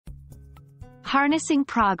Harnessing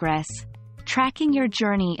progress. Tracking your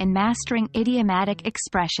journey in mastering idiomatic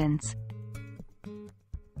expressions.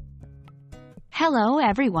 Hello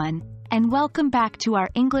everyone, and welcome back to our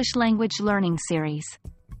English language learning series.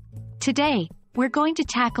 Today, we're going to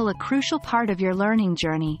tackle a crucial part of your learning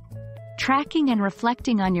journey: tracking and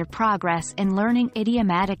reflecting on your progress in learning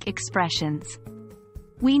idiomatic expressions.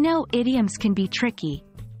 We know idioms can be tricky,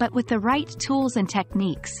 but with the right tools and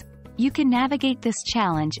techniques, you can navigate this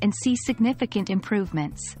challenge and see significant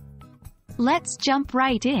improvements. Let's jump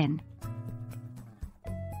right in.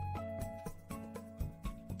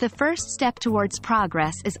 The first step towards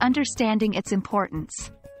progress is understanding its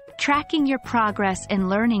importance. Tracking your progress in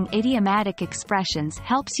learning idiomatic expressions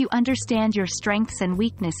helps you understand your strengths and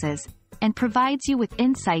weaknesses, and provides you with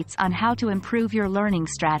insights on how to improve your learning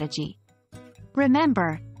strategy.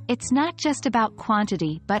 Remember, it's not just about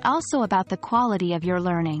quantity but also about the quality of your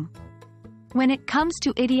learning. When it comes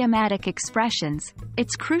to idiomatic expressions,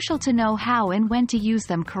 it's crucial to know how and when to use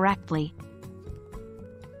them correctly.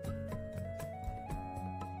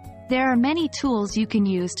 There are many tools you can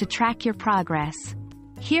use to track your progress.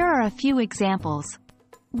 Here are a few examples.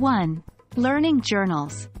 1. Learning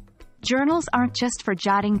journals. Journals aren't just for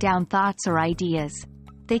jotting down thoughts or ideas.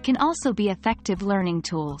 They can also be effective learning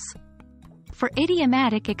tools. For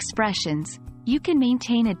idiomatic expressions, you can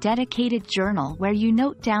maintain a dedicated journal where you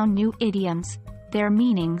note down new idioms, their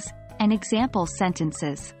meanings, and example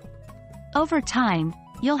sentences. Over time,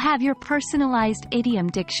 you'll have your personalized idiom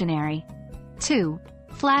dictionary. 2.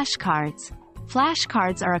 Flashcards.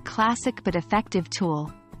 Flashcards are a classic but effective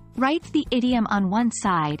tool. Write the idiom on one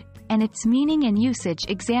side, and its meaning and usage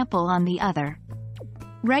example on the other.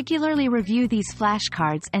 Regularly review these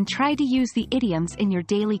flashcards and try to use the idioms in your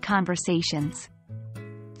daily conversations.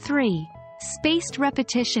 3. Spaced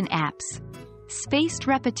repetition apps. Spaced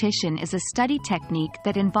repetition is a study technique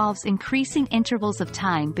that involves increasing intervals of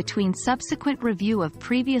time between subsequent review of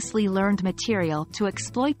previously learned material to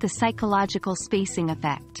exploit the psychological spacing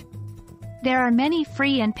effect. There are many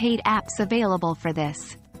free and paid apps available for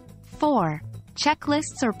this. 4.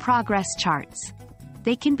 Checklists or progress charts.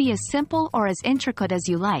 They can be as simple or as intricate as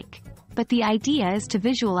you like, but the idea is to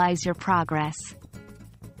visualize your progress.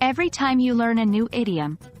 Every time you learn a new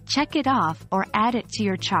idiom, check it off or add it to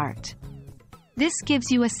your chart. This gives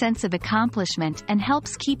you a sense of accomplishment and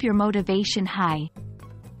helps keep your motivation high.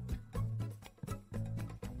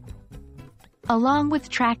 Along with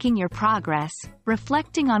tracking your progress,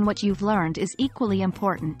 reflecting on what you've learned is equally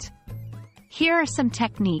important. Here are some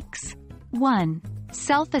techniques. 1.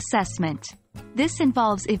 Self-assessment. This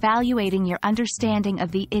involves evaluating your understanding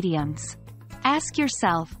of the idioms. Ask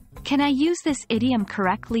yourself, can I use this idiom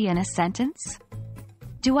correctly in a sentence?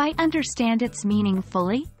 Do I understand its meaning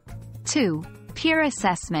fully? 2. Peer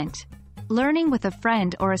assessment. Learning with a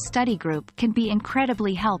friend or a study group can be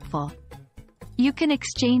incredibly helpful. You can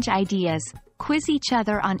exchange ideas, quiz each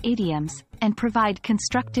other on idioms, and provide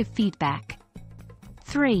constructive feedback.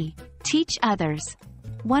 3. Teach others.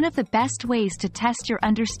 One of the best ways to test your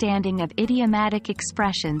understanding of idiomatic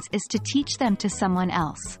expressions is to teach them to someone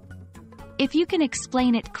else. If you can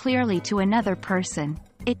explain it clearly to another person,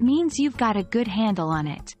 it means you've got a good handle on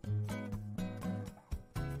it.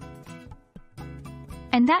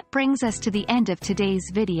 And that brings us to the end of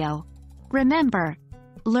today's video. Remember,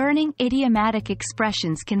 learning idiomatic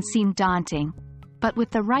expressions can seem daunting, but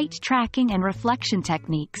with the right tracking and reflection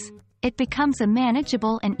techniques, it becomes a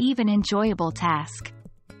manageable and even enjoyable task.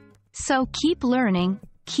 So keep learning,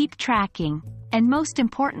 keep tracking, and most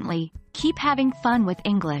importantly, keep having fun with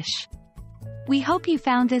English. We hope you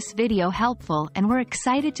found this video helpful and we're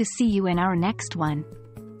excited to see you in our next one.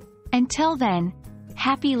 Until then,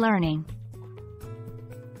 happy learning!